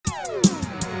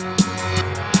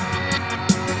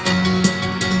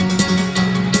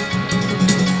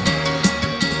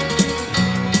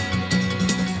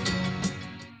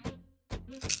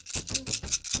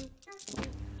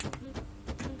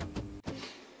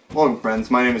Hello friends,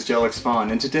 my name is Jelix,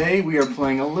 and today we are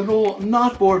playing a little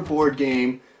not bored board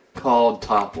game called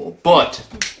Topple, but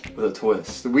with a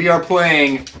twist. We are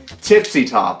playing Tipsy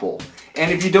Topple, and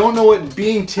if you don't know what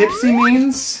being tipsy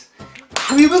means,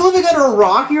 have you been living under a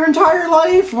rock your entire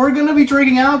life? We're gonna be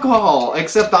drinking alcohol,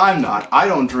 except I'm not. I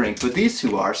don't drink, but these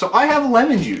two are, so I have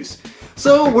lemon juice.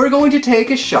 So we're going to take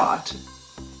a shot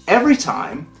every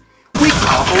time we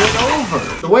topple it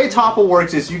over. The way Topple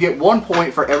works is you get 1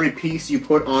 point for every piece you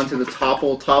put onto the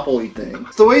topple-y thing.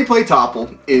 So the way you play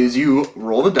Topple is you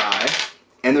roll the die,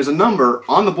 and there's a number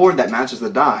on the board that matches the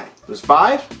die. There's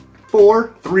 5,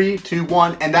 4, 3, 2,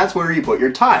 1, and that's where you put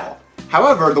your tile.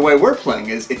 However, the way we're playing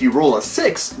is if you roll a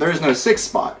 6, there is no 6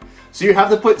 spot. So you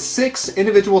have to put 6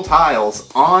 individual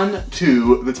tiles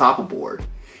onto the Topple board.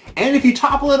 And if you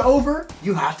topple it over,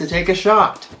 you have to take a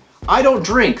shot. I don't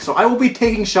drink, so I will be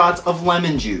taking shots of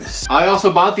lemon juice. I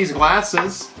also bought these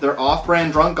glasses. They're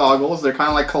off-brand drunk goggles. They're kind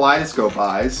of like kaleidoscope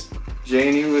eyes.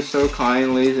 Janie was so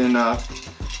kindly enough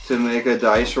to make a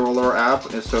dice roller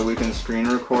app so we can screen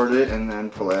record it and then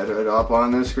put it up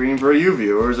on the screen for you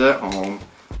viewers at home.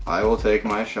 I will take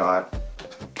my shot.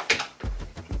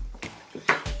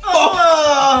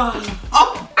 Oh!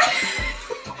 Oh!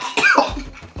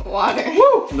 Water.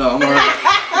 Woo! No, I'm alright.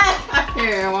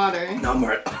 Here, water. No, I'm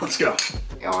alright. Let's go.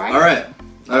 You alright? Alright.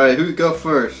 Alright, who go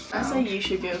first? I say you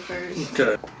should go first.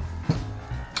 Okay.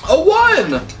 A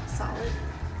 1! Solid.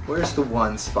 Where's the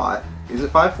 1 spot? Is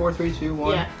it 5, 4, 3, 2,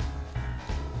 1? Yeah.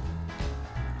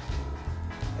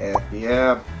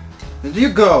 Yeah. There you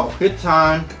go. Good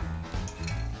time.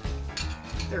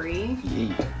 3.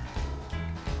 Yeah.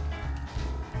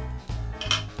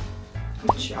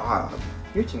 Good job.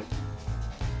 Your turn.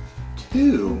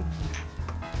 2.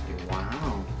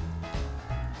 Wow.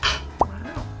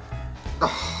 Wow.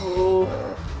 Oh.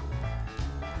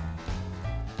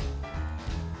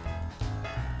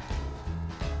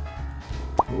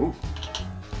 Ooh.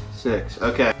 6.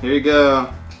 Okay, here you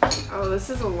go. Oh, this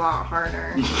is a lot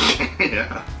harder.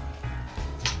 Yeah.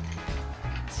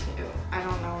 2. I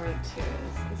don't know where 2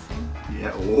 is. This thing?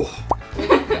 Yeah. Oh.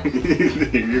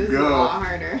 Here you This go. is a lot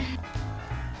harder.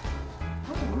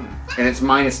 And it's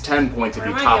minus 10 points if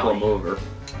you topple them over.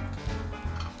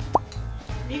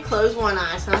 If you close one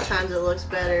eye, sometimes it looks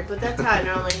better, but that's how it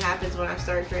normally happens when I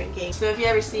start drinking. So if you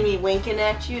ever see me winking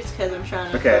at you, it's because I'm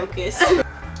trying to focus.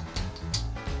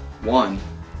 1.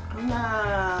 Oh,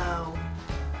 no.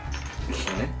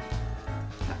 Okay.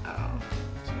 Uh-oh.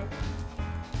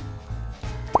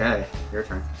 Okay, your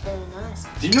turn. Very nice.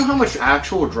 Do you know how much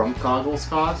actual drunk goggles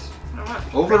cost?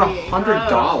 Over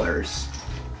 $100.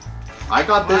 I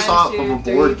got this off of a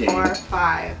board game. 4,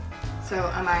 5. So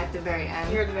am I at the very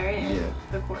end? You're at the very end. Yeah.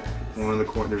 The corner. One of the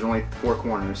there's only 4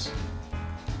 corners.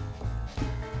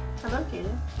 I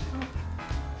located.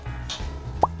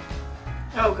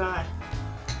 Oh god.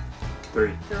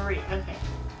 3. 3. Okay.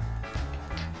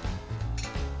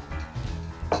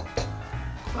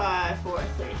 5, 4,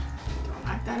 3. Don't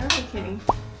knock that over, kitty.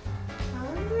 I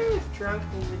wonder if drunk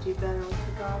me would do better with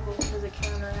the goggles because it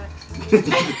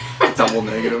counteracts. Double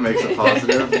negative makes it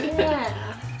positive.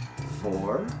 Yeah.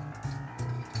 4.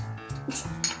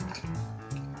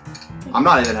 I'm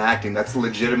not even acting. That's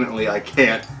legitimately, I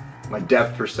can't. My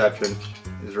depth perception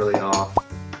is really off.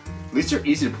 At least they're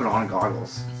easy to put on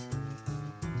goggles.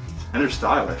 And they're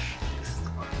stylish.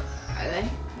 Are they?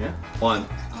 Yeah. 1.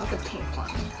 Oh, the pink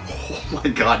one. Oh my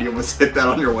god, you almost hit that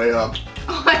on your way up.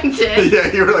 Oh, I did?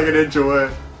 Yeah, you were like an inch away.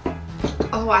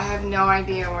 Oh, I have no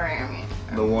idea where I am.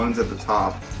 The one's at the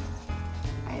top.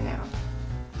 I know.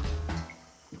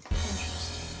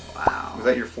 Wow. Was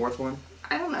that your 4th one?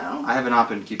 I don't know. I have not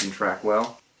been keeping track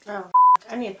well. Oh,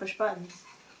 I need to push buttons.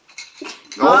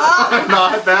 Oh,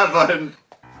 not that button.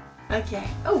 Okay.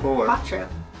 Oh, 4. Quattro.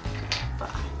 5.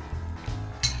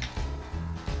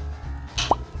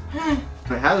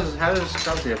 Wait, how does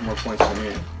Chelsea have more points than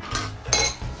me?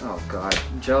 Oh god.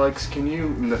 Jelix, can you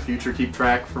in the future keep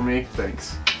track for me?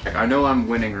 Thanks. I know I'm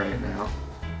winning right now.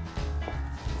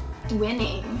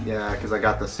 Winning? Yeah, because I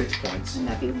got the 6 points. Wouldn't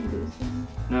that be losing?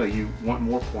 No, you want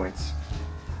more points.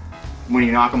 When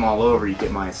you knock them all over, you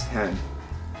get minus 10.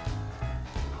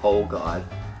 Oh god.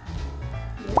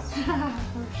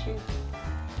 Oh shoot.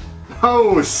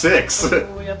 Oh, 6!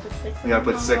 Oh, we gotta put 6 on. You gotta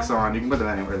put 6 on. You can put them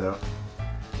anywhere though.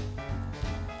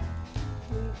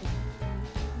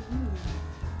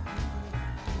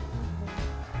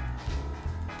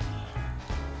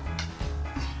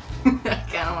 I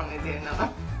kinda wanna do another.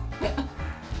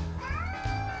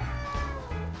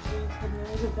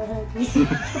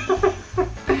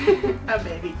 Oh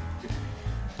baby.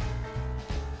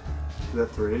 Is that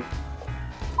 3?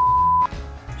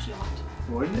 Shot.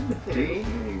 What are you 3.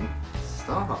 doing?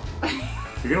 Stop.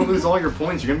 You're gonna lose all your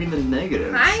points. You're gonna be in the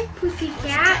negatives. Hi,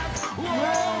 pussycat.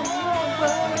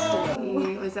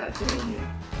 Was that 3?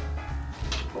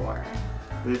 4.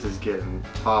 This is getting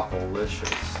topple-licious.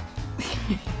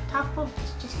 Topple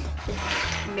just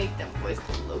Make them voice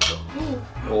the logo.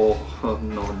 Oh,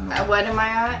 no. What am I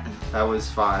at? That was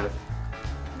 5.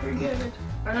 You're good.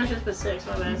 Or not just put 6,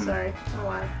 my bad, sorry. Oh,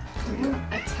 why?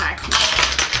 Yeah. Attack.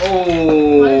 What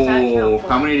does that Oh, count for?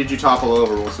 how many did you topple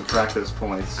over? We'll subtract those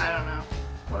points. I don't know.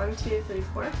 1, 2, 3,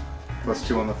 4. Plus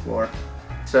 2 on the floor.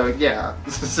 So yeah,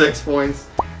 6 points.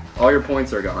 All your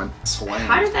points are gone. Swing.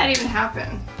 How did that even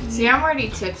happen? See, I'm already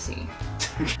tipsy.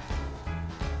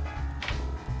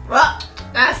 Well,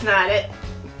 that's not it.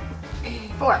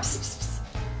 4.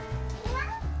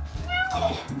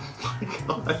 Oh my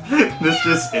god. This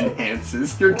just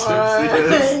enhances your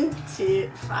tipsiness. 1, 2,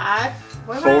 5.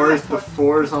 What am I 4 at? is the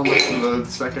 4 is on the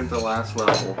second to last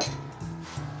level.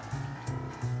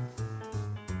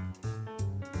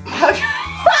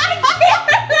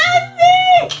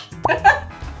 I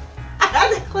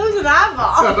had to close an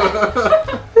eyeball.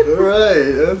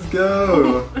 Alright, let's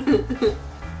go.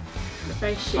 If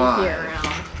I shake 5. it around.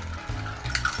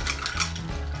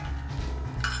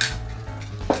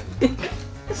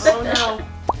 Oh no.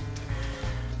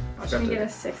 Watch me get a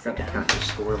 6 Got to again. count your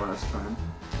score last time.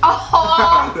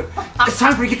 Oh! It's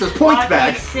time for you to get those points Watch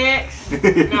back. me 6.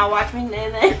 Now watch me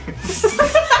nay.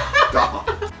 Stop.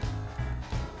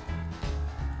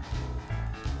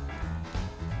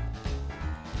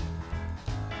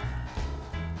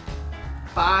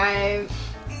 Five.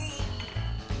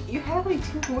 You have like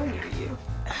 2 more near you.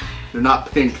 They're not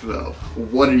pink though.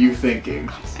 What are you thinking?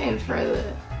 And for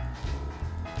the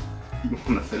You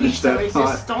want to finish that It's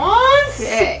pot? just on 6.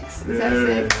 Is that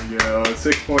There 6? you go.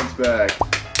 6 points back.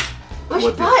 Push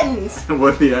What the- buttons.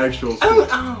 What the actual Oh, score?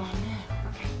 oh no.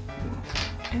 Okay.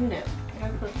 Oh no. I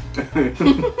gotta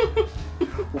put.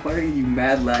 Why are you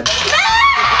mad, lad?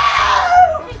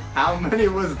 How many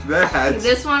was that?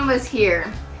 This one was here.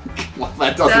 Well,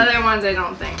 that The doesn't. other ones I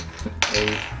don't think.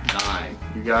 8, 9.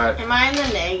 You got. Am I in the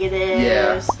negatives?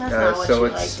 Yeah, That's not what so you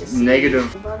it's like to see.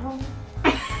 negative- Butthole?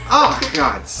 Oh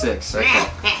God, 6. Okay.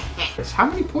 How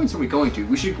many points are we going to? I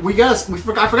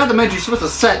forgot to mention. You're supposed to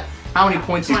set how many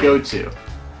points you 20. go to,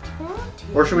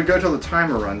 or should we go till the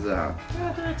timer runs out?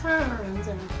 The timer runs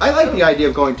out. I like the idea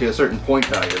of going to a certain point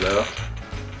value though.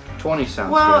 20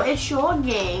 sounds Well, good. it's your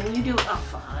game. You do a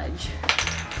fudge.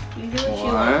 You do what you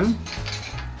want. 1,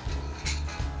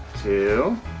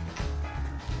 2,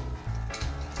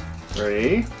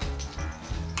 3,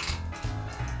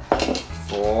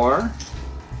 4,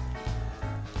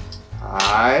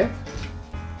 5,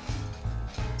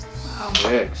 Wow.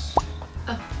 6.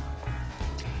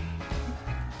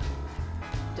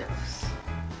 Dose.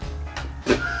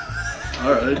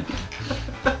 All right.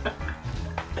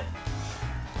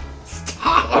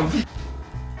 Stop.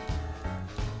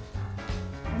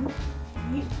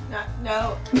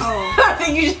 No. Oh. I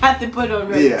think you just have to put on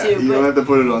red Yeah, too. you don't have to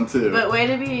put it on 2. But way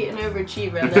to be an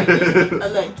overachiever. I like it. I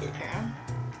like it.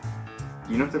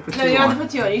 You don't have to put 2 No, you don't on. have to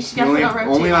put 2 on. You just You got to only, put on red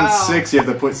only too. on Oh. 6 you have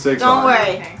to put 6 Don't on. worry.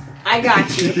 Okay. I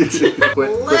got you.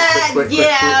 Quit, Let's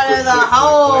get out of the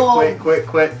hole. Quit.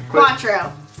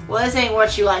 Quattro. Well, this ain't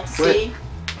what you like to Quit. see.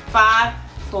 5,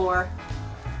 4,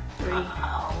 3,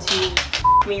 2.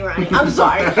 Me running. I'm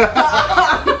sorry.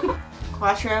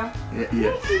 Quattro.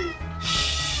 Yeah.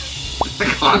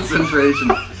 Concentration.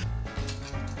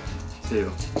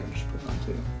 2. Just put it on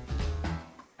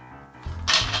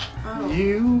Oh. 2.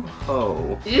 You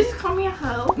ho. Did you just call me a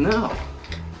hoe? No.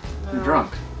 You're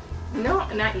drunk. No,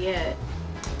 not yet.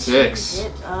 6.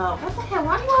 Oh, what the hell?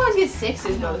 Why do you always get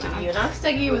 6s, both of you? And I'm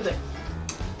stuck here with a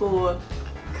 4,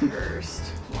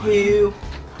 Cursed. 2.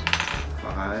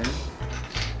 5.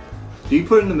 Do you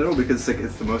put it in the middle because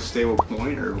it's the most stable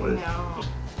point, or what? No.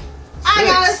 I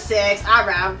got a 6. 6.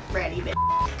 I'm ready, bitch.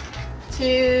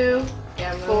 2,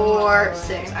 4,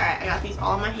 6. Alright, I got these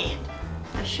all in my hand.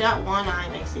 I shut one eye,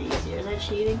 makes it easier. Is that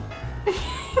cheating?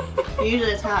 Usually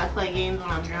that's how I play games when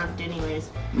I'm drunk anyways.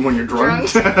 When you're drunk.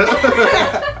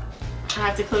 I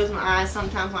have to close my eyes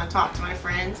sometimes when I talk to my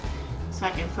friends so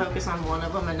I can focus on one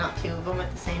of them and not 2 of them at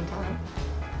the same time.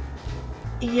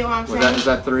 You know what I'm saying? Is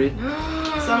that 3?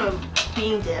 Some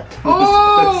bean dip.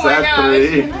 Oh Is my that gosh.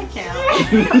 3? Can I count?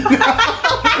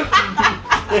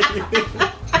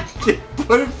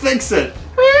 Put it, fix it.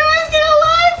 Where is gonna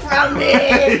lie from me?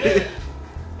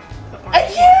 I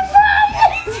can't find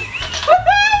it!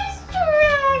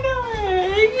 I'm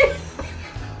struggling!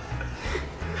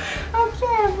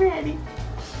 Okay, I'm ready.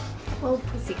 Little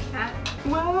pussycat.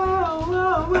 Whoa,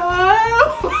 whoa,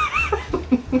 whoa!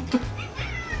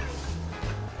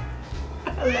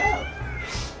 Hello.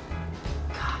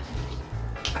 God.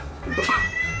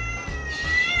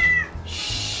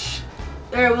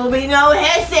 There will be no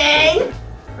hissing!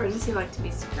 Or does he like to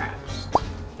be scratched?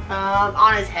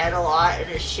 On his head a lot and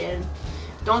his shin.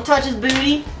 Don't touch his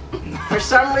booty. For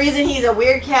some reason, he's a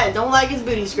weird cat. Don't like his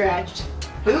booty scratched.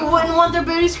 Who wouldn't want their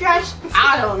booty scratched?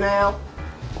 I don't know.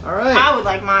 Alright. I would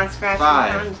like mine scratched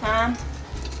from 5. time to time.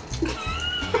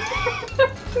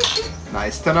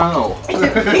 Nice to know.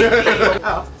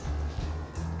 Oh.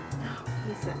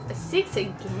 He's a 6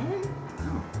 again?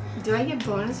 Do I get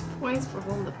bonus points for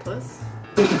holding the puss?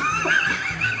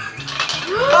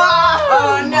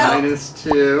 Oh no!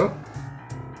 -2.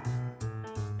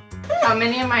 How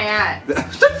many am I at? The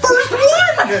first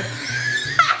one!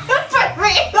 For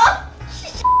real?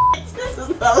 Shit, this is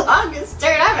the longest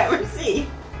turn I've ever seen.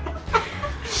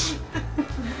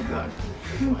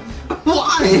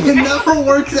 Why? It never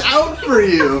works out for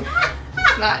you.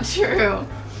 It's not true.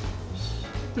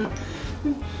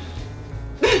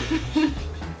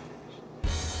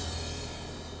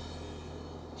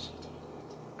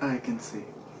 I can see.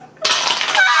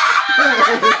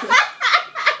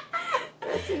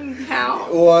 That didn't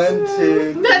count. 1,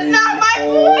 2, 3, That's not my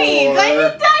 4, points! I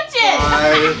didn't touch it! 5,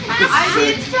 I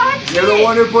didn't touch it! You're the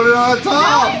one who put it on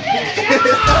top!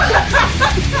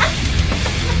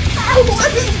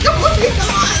 What is going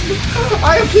on?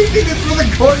 I'm keeping this for the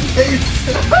court case.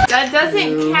 That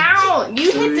doesn't 2, count.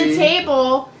 You hit the 3,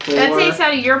 table. That 4, takes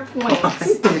out of your points.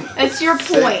 5, That's your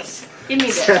 6, points. Give me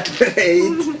this. 7,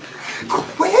 8.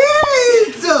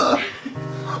 Quit!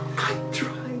 I'm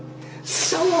trying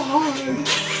so hard.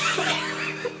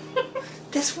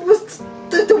 This was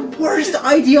the worst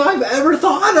idea I've ever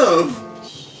thought of.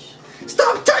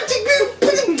 Stop touching me!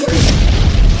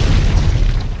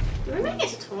 Did we make it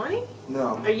to 20?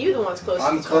 No. Are you the one that's closest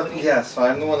I'm to 20? yes,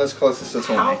 I'm the one that's closest to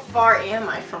 20. How far am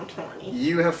I from 20?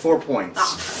 You have 4 points.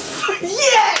 Oh.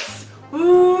 Yes!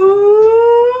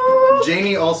 Ooh!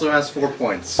 Janie also has 4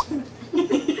 points.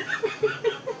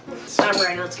 I'm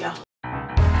ready, let's go.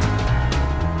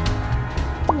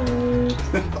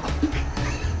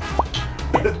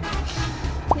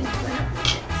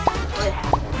 What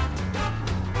happened?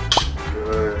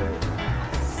 Good.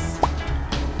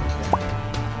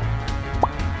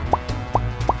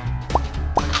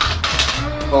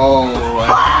 Oh,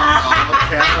 I'm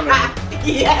counting.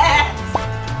 Yes!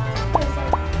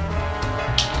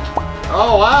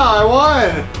 Oh wow, I won!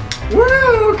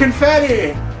 Woo! Confetti!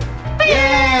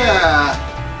 Yeah!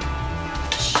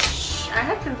 I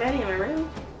have confetti in my room.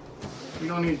 You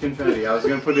don't need confetti. I was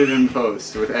gonna put it in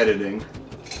post with editing.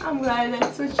 I'm glad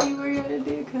that's what you were gonna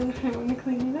do because I want to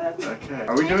clean it up. Okay.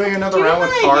 Are we doing another round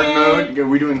with hard mode? Are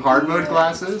we doing hard mode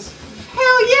glasses?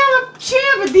 Hell yeah, I'm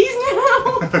champ with these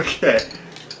now! Okay.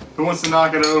 Who wants to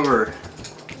knock it over?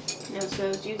 No,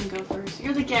 so you can go first.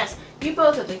 You're the guest. You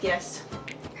both are the guest.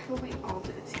 We all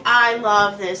do it. I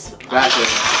love this. That's it.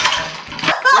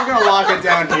 We're gonna lock it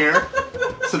down here.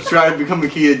 Subscribe, become a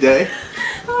key today.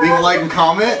 Leave a like and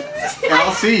comment, and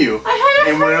I'll see you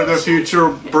in whatever the future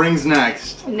brings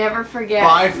next. Never forget.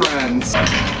 Bye, friends.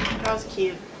 That was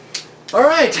cute. All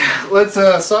right, let's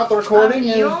stop the recording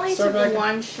You and only start took back.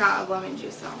 1 shot of lemon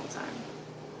juice the whole time.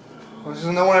 Well, just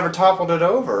no one ever toppled it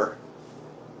over.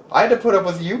 I had to put up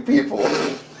with you people.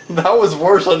 That was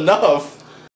worse enough.